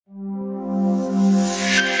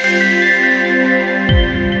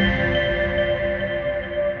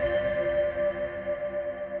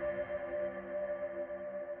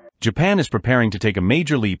Japan is preparing to take a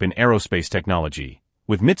major leap in aerospace technology,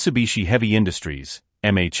 with Mitsubishi Heavy Industries,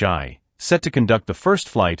 MHI, set to conduct the first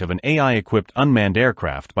flight of an AI-equipped unmanned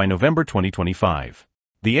aircraft by November 2025.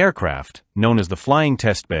 The aircraft, known as the Flying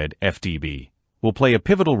Testbed (FTB), will play a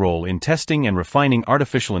pivotal role in testing and refining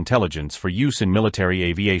artificial intelligence for use in military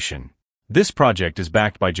aviation. This project is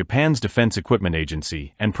backed by Japan's Defense Equipment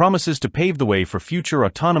Agency and promises to pave the way for future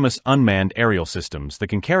autonomous unmanned aerial systems that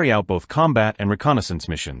can carry out both combat and reconnaissance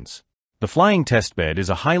missions. The Flying Testbed is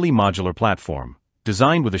a highly modular platform,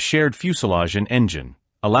 designed with a shared fuselage and engine,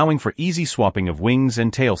 allowing for easy swapping of wings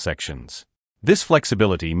and tail sections. This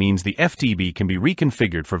flexibility means the FTB can be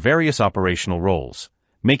reconfigured for various operational roles,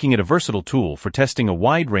 making it a versatile tool for testing a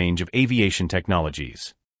wide range of aviation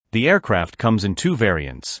technologies. The aircraft comes in two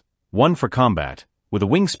variants, one for combat, with a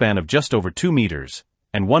wingspan of just over 2 meters,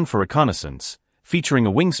 and one for reconnaissance, featuring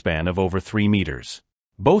a wingspan of over 3 meters.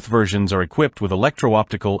 Both versions are equipped with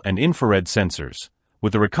electro-optical and infrared sensors,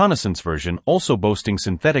 with the reconnaissance version also boasting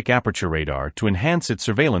synthetic aperture radar to enhance its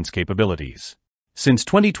surveillance capabilities. Since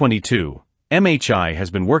 2022, MHI has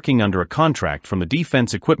been working under a contract from the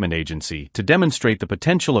Defense Equipment Agency to demonstrate the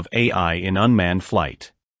potential of AI in unmanned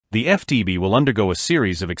flight. The FTB will undergo a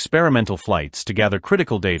series of experimental flights to gather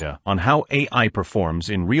critical data on how AI performs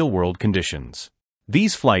in real-world conditions.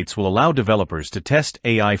 These flights will allow developers to test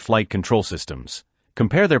AI flight control systems,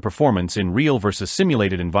 compare their performance in real versus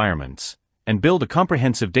simulated environments, and build a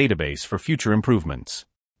comprehensive database for future improvements.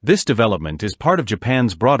 This development is part of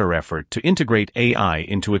Japan's broader effort to integrate AI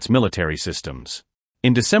into its military systems.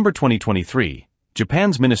 In December 2023,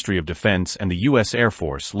 Japan's Ministry of Defense and the U.S. Air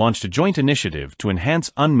Force launched a joint initiative to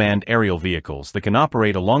enhance unmanned aerial vehicles that can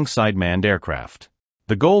operate alongside manned aircraft.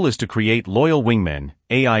 The goal is to create loyal wingmen,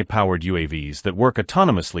 AI-powered UAVs that work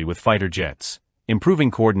autonomously with fighter jets,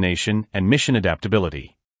 improving coordination and mission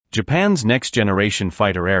adaptability. Japan's next-generation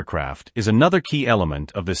fighter aircraft is another key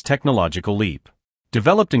element of this technological leap.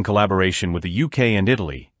 Developed in collaboration with the UK and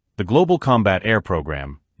Italy, the Global Combat Air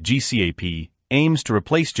Program, GCAP, aims to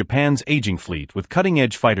replace Japan's aging fleet with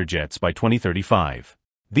cutting-edge fighter jets by 2035.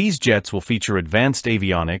 These jets will feature advanced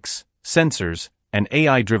avionics, sensors, and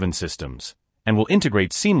AI-driven systems, and will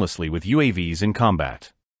integrate seamlessly with UAVs in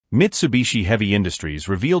combat. Mitsubishi Heavy Industries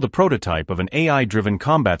revealed a prototype of an AI-driven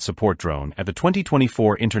combat support drone at the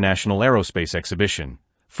 2024 International Aerospace Exhibition,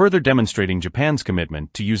 further demonstrating Japan's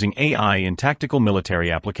commitment to using AI in tactical military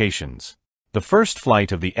applications. The first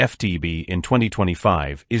flight of the FTB in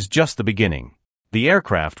 2025 is just the beginning. The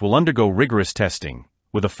aircraft will undergo rigorous testing,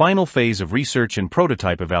 with a final phase of research and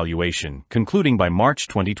prototype evaluation concluding by March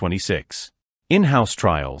 2026. In-house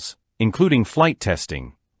trials, including flight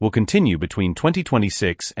testing, will continue between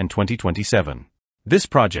 2026 and 2027. This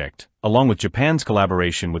project, along with Japan's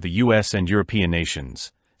collaboration with the US and European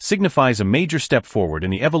nations, signifies a major step forward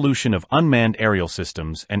in the evolution of unmanned aerial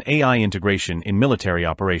systems and AI integration in military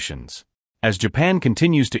operations. As Japan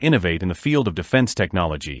continues to innovate in the field of defense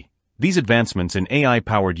technology, these advancements in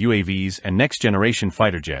AI-powered UAVs and next-generation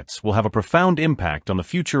fighter jets will have a profound impact on the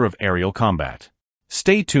future of aerial combat.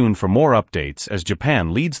 Stay tuned for more updates as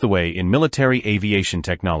Japan leads the way in military aviation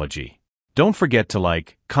technology. Don't forget to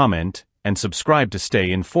like, comment, and subscribe to stay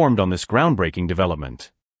informed on this groundbreaking development.